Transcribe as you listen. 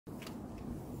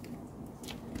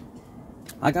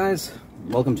Hi guys,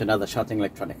 welcome to another Shouting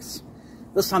Electronics.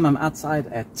 This time I'm outside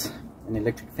at an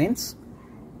electric fence.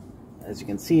 As you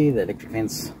can see, the electric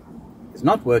fence is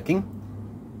not working.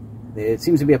 There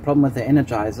seems to be a problem with the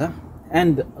energizer,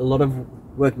 and a lot of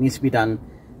work needs to be done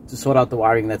to sort out the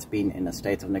wiring that's been in a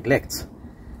state of neglect.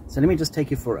 So let me just take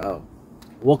you for a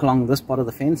walk along this part of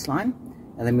the fence line,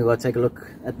 and then we'll go take a look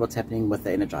at what's happening with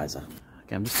the energizer.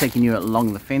 Okay, I'm just taking you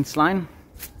along the fence line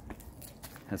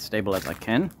as stable as I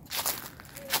can.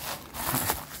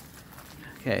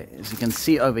 Okay, as you can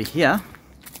see over here,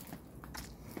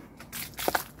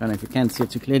 don't know if you can see it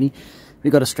too clearly,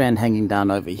 we've got a strand hanging down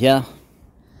over here.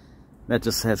 That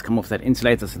just has come off that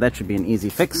insulator, so that should be an easy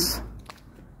fix.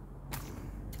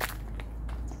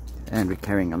 And we're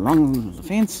carrying along the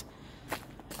fence.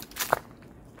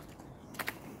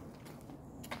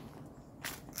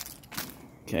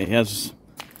 Okay, here's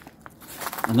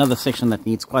another section that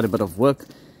needs quite a bit of work,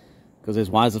 because there's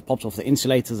wires that popped off the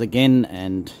insulators again,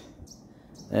 and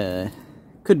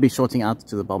could be shorting out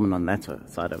to the bottom on that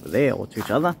side over there, or to each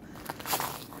other.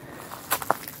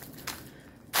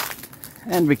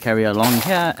 And we carry along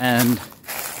here, and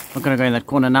I'm not going to go in that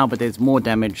corner now, but there's more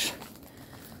damage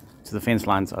to the fence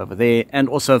lines over there, and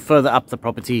also further up the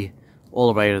property all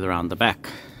the way around the back.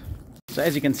 So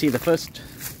as you can see, the first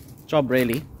job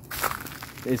really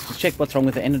is to check what's wrong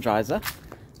with the energizer.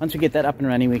 Once we get that up and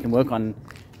running, we can work on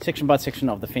section by section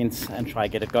of the fence and try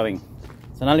to get it going.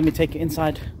 So now let me take you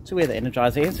inside to where the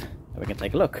energizer is, and we can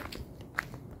take a look.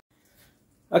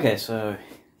 Okay, so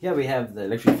here we have the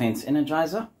electric fence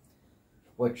energizer,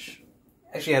 which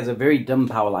actually has a very dim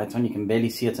power light on. You can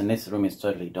barely see it unless the room is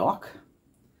totally dark.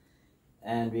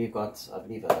 And we've got, I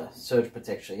believe, a surge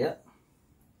protector here,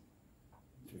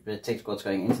 which protects what's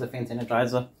going into the fence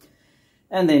energizer.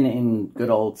 And then in good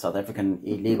old South African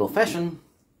illegal fashion,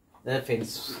 the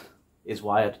fence is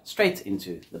wired straight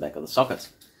into the back of the socket.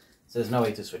 So there's no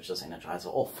way to switch this energizer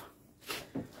off.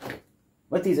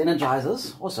 With these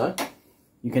energizers, also,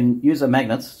 you can use a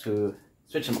magnet to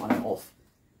switch them on and off.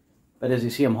 But as you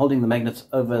see, I'm holding the magnets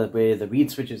over where the reed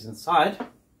switch is inside,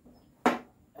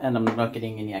 and I'm not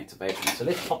getting any activation. So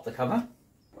let's pop the cover.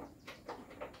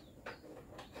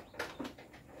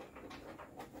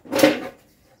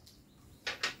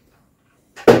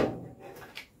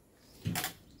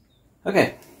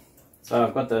 Okay, so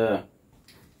I've got the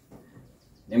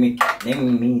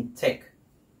Nemtek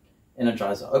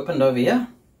Energizer opened over here,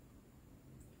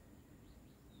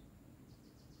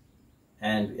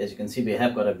 and as you can see, we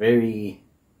have got a very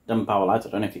dim power light. I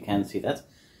don't know if you can see that.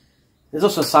 There's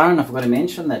also a siren. I forgot to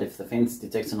mention that if the fence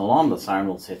detects an alarm, the siren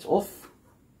will set off.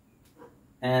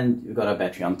 And we've got our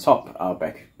battery on top, our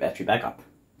battery backup.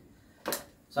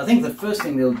 So I think the first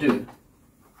thing we'll do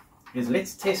is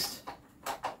let's test.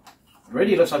 It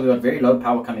already looks like we've got very low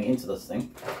power coming into this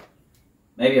thing.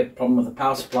 Maybe a problem with the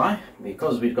power supply,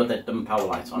 because we've got that dim power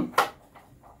light on.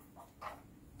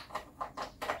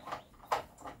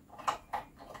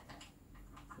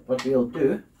 What we'll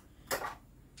do,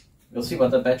 we'll see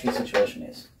what the battery situation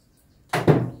is.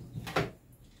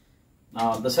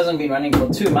 Now, this hasn't been running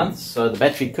for 2 months, so the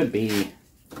battery could be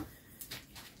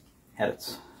had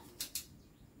it.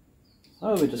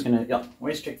 So we're just going to,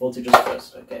 always check voltages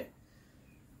first. Okay,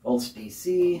 volts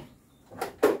DC.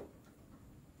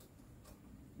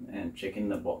 And checking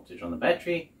the voltage on the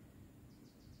battery.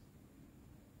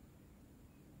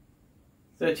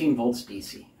 13 volts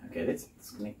DC. Okay, let's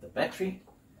disconnect the battery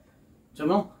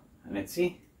terminal and let's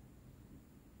see.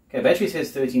 Okay, battery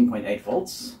says 13.8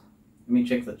 volts. Let me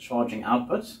check the charging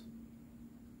output.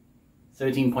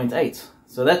 13.8.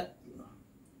 So that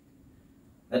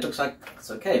looks like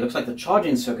it's okay. It looks like the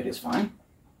charging circuit is fine.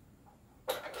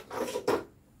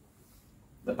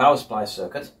 The power supply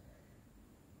circuit.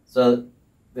 So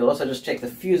we'll also just check the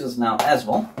fuses now as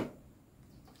well.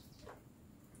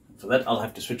 For that, I'll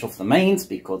have to switch off the mains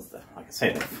because, like I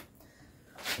said, they've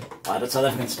wired it South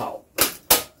African style.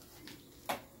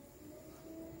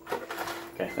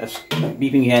 Okay, that's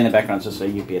beeping here in the background, just so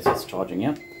UPS is charging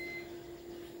here.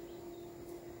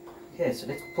 Okay, so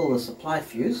let's pull the supply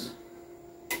fuse.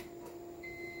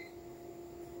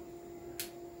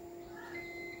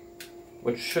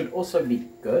 Which should also be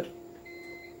good.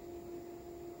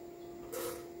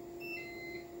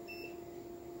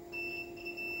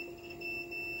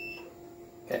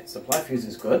 Okay, supply fuse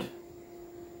is good.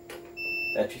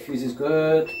 Battery fuse is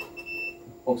good.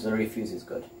 Auxiliary fuse is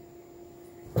good.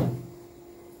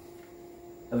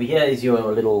 Over here is your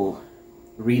little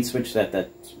reed switch that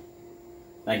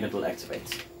magnet will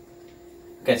activate.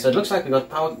 Okay, so it looks like we got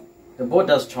power. The board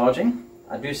does charging.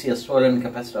 I do see a swollen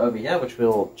capacitor over here, which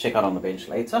we'll check out on the bench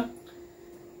later.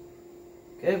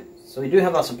 Okay, so we do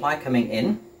have our supply coming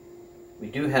in. We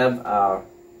do have our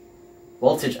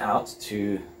voltage out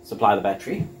to supply the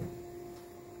battery.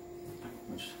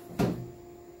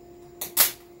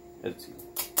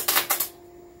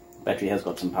 Battery has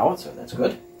got some power, so that's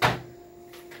good.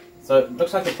 So it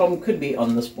looks like the problem could be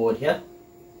on this board here.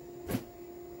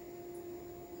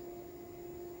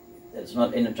 It's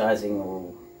not energizing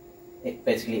or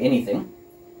basically anything.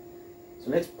 So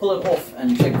let's pull it off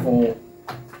and check for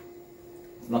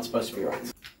it's not supposed to be right.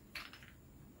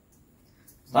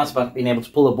 It's nice about being able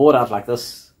to pull the board out like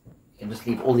this. You can just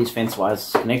leave all these fence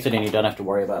wires connected and you don't have to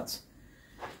worry about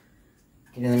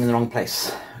getting them in the wrong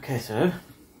place. Okay, so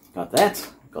got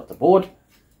that, got the board.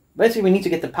 Basically we need to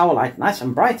get the power light nice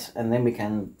and bright and then we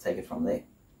can take it from there.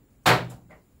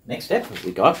 Next step,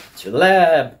 we got to the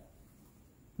lab.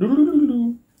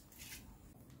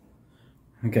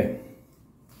 Okay,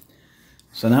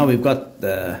 so now we've got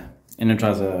the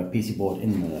Energizer PC board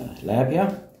in the lab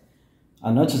here.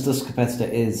 I noticed this capacitor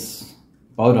is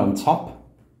bowed on top,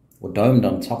 or domed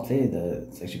on top there.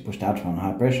 It's actually pushed out from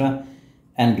high pressure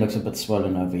and looks a bit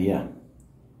swollen over here.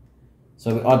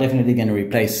 So we are definitely going to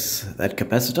replace that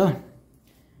capacitor.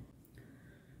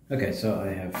 Okay, so I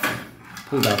have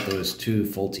pulled out those two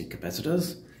faulty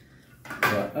capacitors.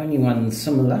 There are only one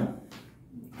similar,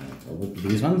 with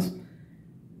these ones.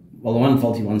 Well, the one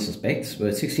faulty one suspects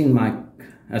were 16 volt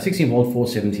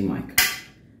 470 mic.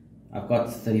 I've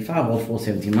got 35 volt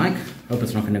 470 mic. Hope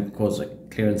it's not going to cause a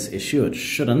clearance issue. It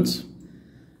shouldn't.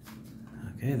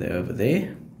 Okay, they're over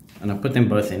there. And I've put them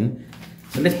both in.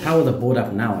 So let's power the board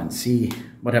up now and see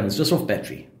what happens. Just off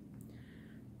battery.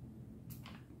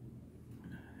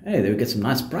 Hey, there we get some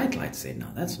nice bright lights there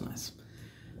now. That's nice.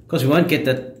 Of course, we won't get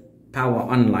that power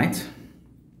on light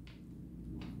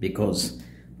because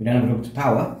we don't have it hooked to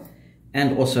power.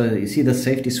 And also, you see the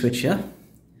safety switch here?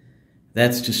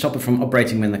 That's to stop it from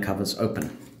operating when the cover's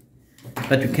open.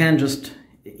 But you can just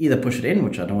either push it in,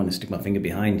 which I don't want to stick my finger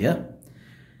behind here.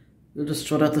 We'll just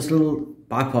short out this little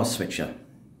bypass switch here.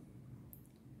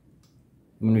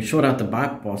 When we short out the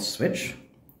bypass switch,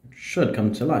 it should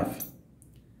come to life.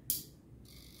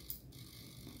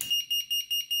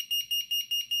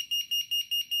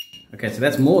 Okay, so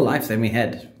that's more life than we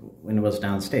had when it was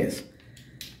downstairs.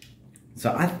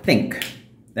 So I think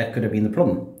that could have been the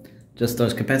problem. Just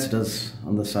those capacitors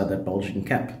on the side, that bulging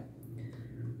cap.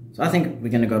 So I think we're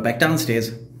going to go back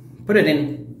downstairs, put it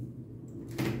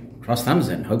in, cross thumbs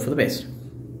and hope for the best.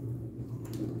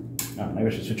 Oh, maybe I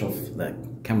should switch off the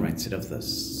camera instead of the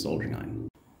soldering iron.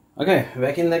 Okay,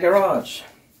 back in the garage.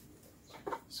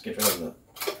 Let's get rid of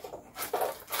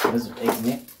the lizard egg in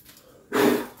there.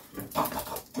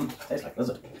 Tastes like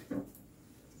lizard.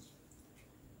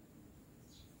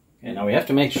 Okay, now we have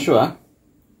to make sure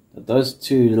that those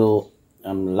two little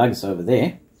lugs over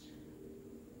there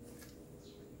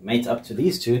mate up to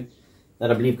these two that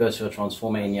I believe goes to a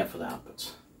transformer in here for the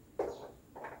output.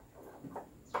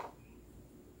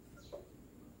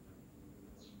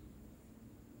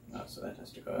 Oh, so that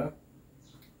has to go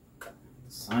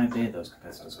side there, those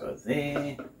capacitors go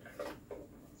there.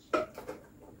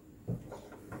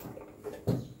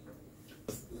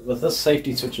 With this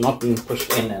safety switch not being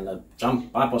pushed in and the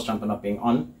bypass jumper not being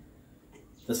on,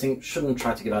 this thing shouldn't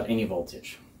try to give out any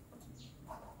voltage.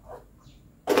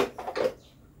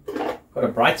 Got a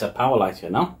brighter power light here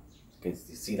now. You can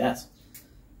see that.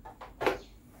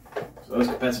 So those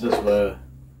capacitors were,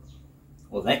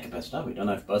 well, that capacitor, we don't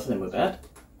know if both of them were bad,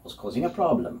 was causing a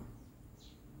problem.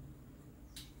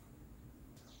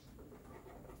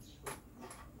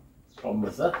 Problem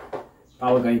with the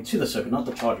power going to the circuit, not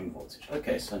the charging voltage.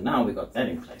 Okay, so now we got that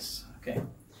in place. Okay.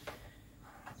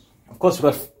 Of course,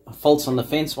 we've got faults on the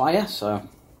fence wire, so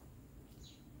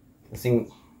the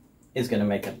thing is going to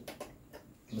make it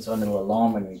give its own little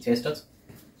alarm when we test it.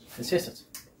 Let's test it.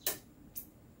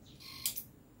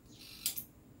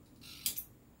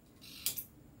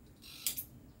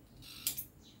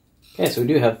 Okay, so we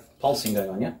do have pulsing going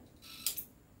on here.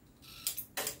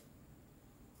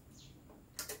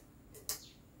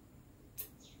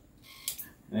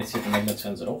 And let's see if the magnet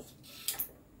turns it off.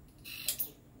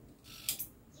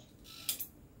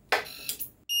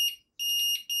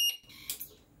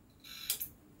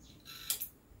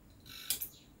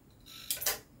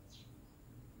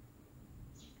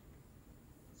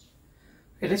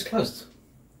 It is closed.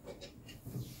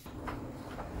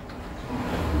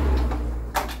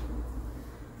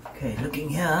 Okay, looking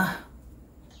here,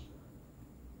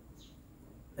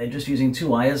 they're just using two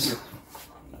wires,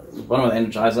 one with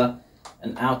Energizer,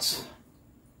 an out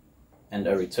and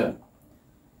a return.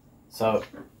 So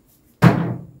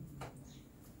they're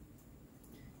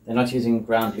not using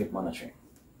ground loop monitoring.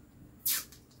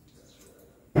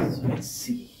 let's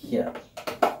see here.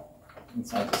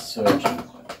 Inside the surge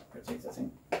protector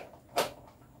thing.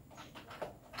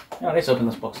 Now let's open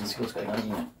this box and see what's going on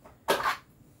here.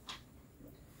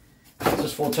 It's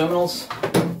just 4 terminals.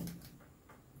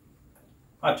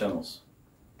 5 terminals.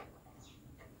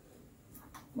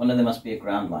 One of them must be a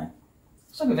ground line.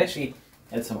 So we've actually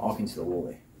had some arc into the wall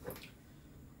there.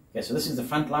 Okay, so this is the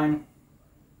front line.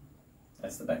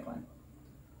 That's the back line.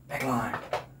 Back line.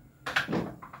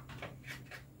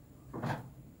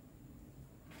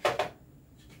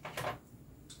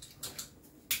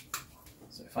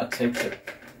 So if I take the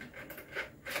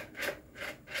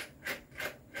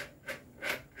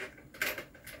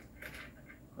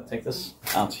this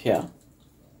out here,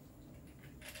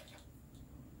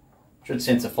 it should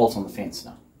sense a fault on the fence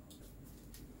now.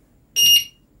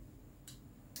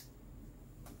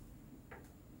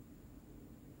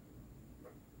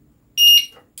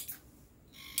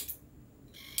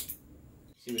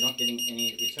 See, we're not getting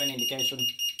any return indication,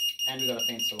 and we've got a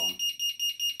fence alarm.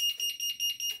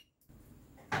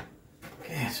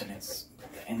 Okay, so let's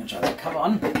put the Energizer cover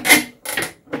on.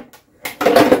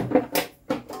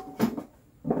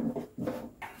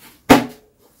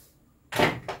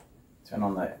 Turn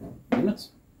on the units.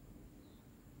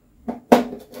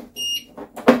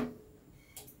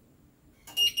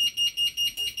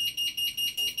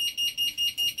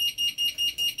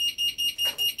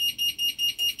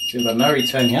 So we've got no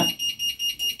return here.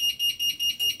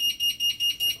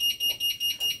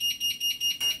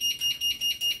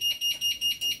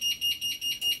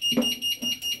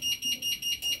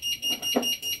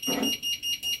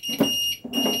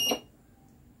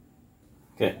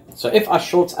 Okay, so if I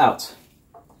short out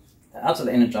the out of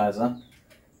the Energizer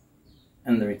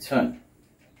and the return,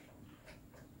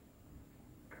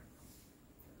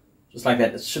 just like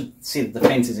that, it should see that the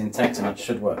fence is intact and it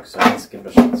should work. So let's give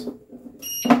it a shot.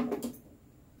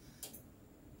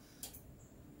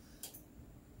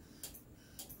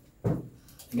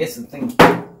 I guess the thing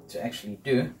to actually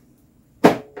do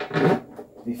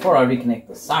before I reconnect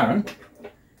the siren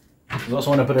is also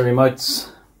want to put a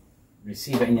remote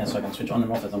receiver in here so I can switch on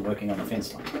and off as I'm working on the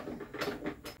fence line.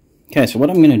 Okay, so what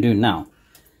I'm going to do now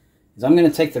is I'm going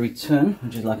to take the return,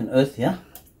 which is like an earth here,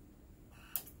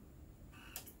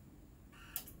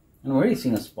 and I'm already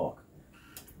seeing a spark.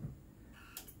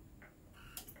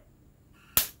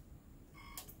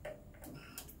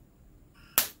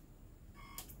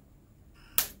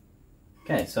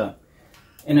 Okay, so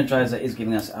Energizer is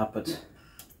giving us output,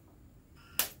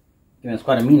 giving us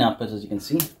quite a mean output, as you can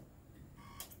see.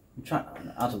 I'm trying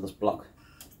out of this block.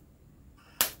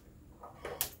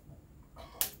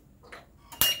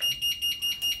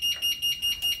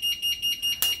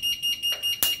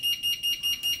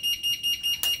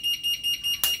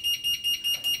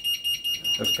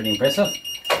 Looks pretty impressive.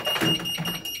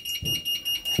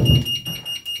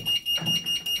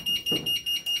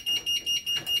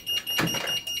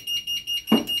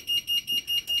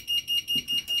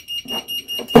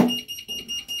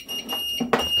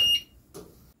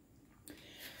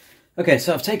 Okay,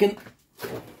 so I've taken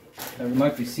a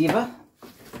remote receiver.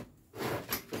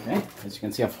 Okay, as you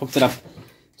can see, I've hooked it up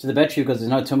to the battery because there's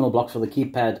no terminal blocks for the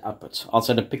keypad output.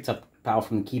 Also, it picked up power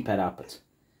from the keypad output.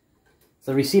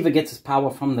 So the receiver gets its power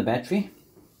from the battery.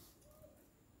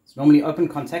 So normally open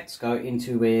contacts go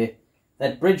into where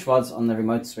that bridge was on the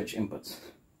remote switch input. So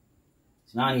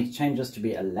now I need to change this to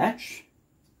be a latch.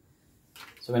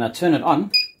 So when I turn it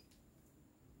on,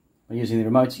 by using the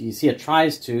remote, you see it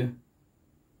tries to...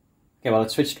 Okay, well,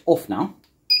 it's switched off now.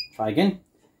 Try again.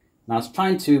 Now it's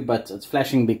trying to, but it's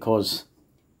flashing because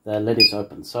the lid is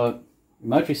open. So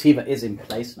remote receiver is in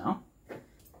place now.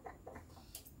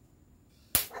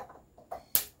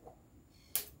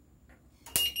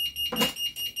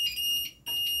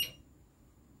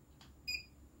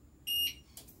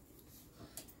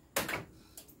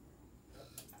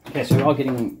 Okay, so we are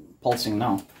getting pulsing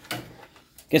now.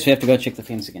 Guess we have to go check the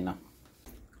fence again now.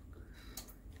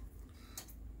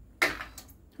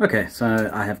 Okay, so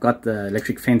I have got the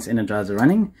Electric Fence Energizer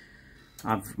running.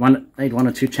 I've made 1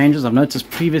 or 2 changes. I've noticed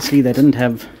previously they didn't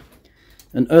have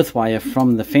an earth wire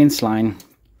from the fence line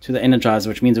to the Energizer,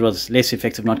 which means it was less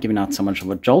effective, not giving out so much of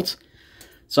a jolt.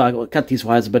 So I cut these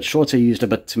wires a bit shorter, used a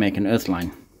bit to make an earth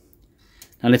line.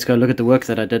 Now let's go look at the work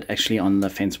that I did actually on the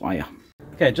fence wire.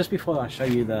 Okay, just before I show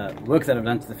you the work that I've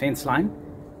done to the fence line,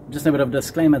 just a bit of a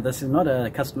disclaimer, this is not a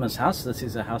customer's house. This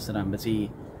is a house that I'm busy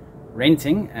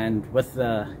renting, and with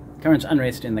the current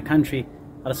unrest in the country,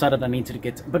 I decided I needed to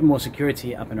get a bit more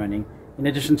security up and running, in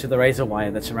addition to the razor wire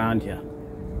that's around here.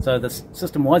 So this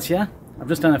system was here. I've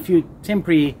just done a few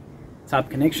temporary type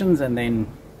connections, and then,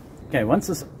 okay, once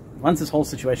this once this whole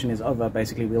situation is over,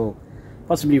 basically we'll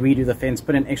possibly redo the fence,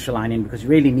 put an extra line in, because you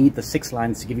really need the 6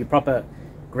 lines to give you proper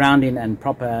grounding and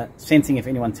proper sensing if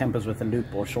anyone tampers with the loop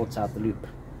or shorts out the loop.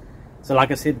 So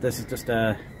like I said, this is just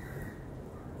a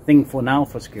thing for now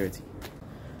for security.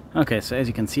 Okay, so as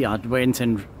you can see, I went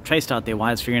and traced out their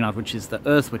wires, figuring out which is the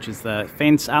earth, which is the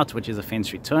fence out, which is the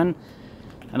fence return,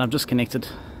 and I've just connected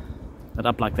it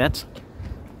up like that.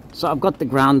 So I've got the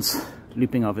grounds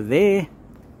looping over there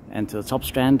and to the top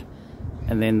strand,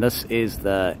 and then this is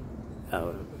the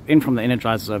in from the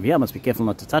energizers over here. I must be careful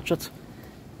not to touch it.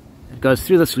 It goes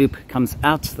through this loop, comes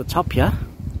out the top here,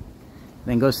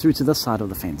 then goes through to this side of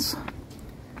the fence.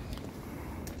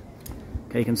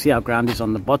 Okay, you can see our ground is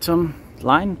on the bottom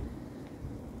line,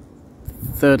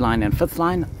 3rd line and 5th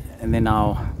line, and then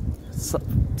our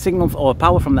signal or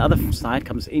power from the other side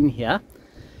comes in here,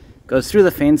 goes through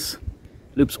the fence,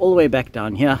 loops all the way back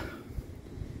down here,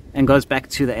 and goes back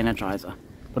to the energizer.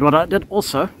 But what I did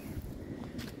also,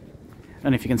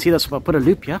 and if you can see this, if I put a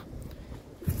loop here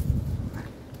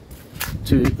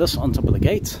to this on top of the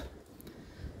gate,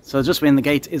 so just when the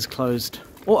gate is closed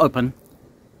or open,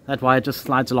 that wire just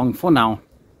slides along for now,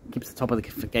 keeps the top of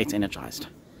the gate energized.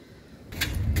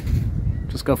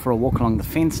 Just go for a walk along the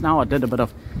fence now. I did a bit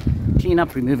of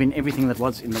cleanup, removing everything that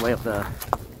was in the way of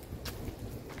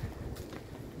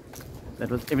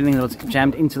everything that was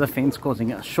jammed into the fence,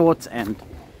 causing a short and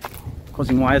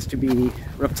causing wires to be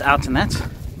ripped out and that.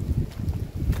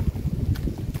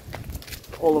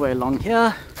 All the way along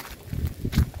here,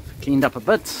 cleaned up a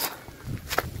bit.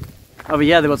 Over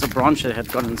here there was a branch that had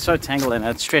gotten so tangled and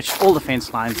had stretched all the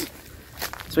fence lines.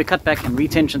 So we cut back and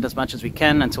retensioned as much as we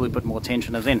can until we put more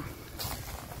tensioners in.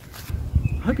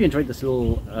 I hope you enjoyed this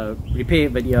little repair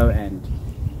video, and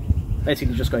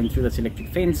basically just going through this electric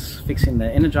fence, fixing the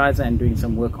energizer and doing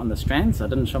some work on the strands. I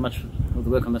didn't show much of the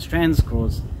work on the strands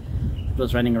because it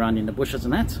was running around in the bushes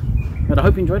and that. But I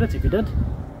hope you enjoyed it. If you did,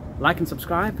 like and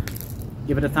subscribe,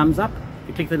 give it a thumbs up. If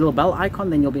you click the little bell icon,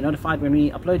 then you'll be notified when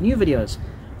we upload new videos.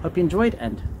 Hope you enjoyed,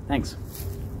 and thanks.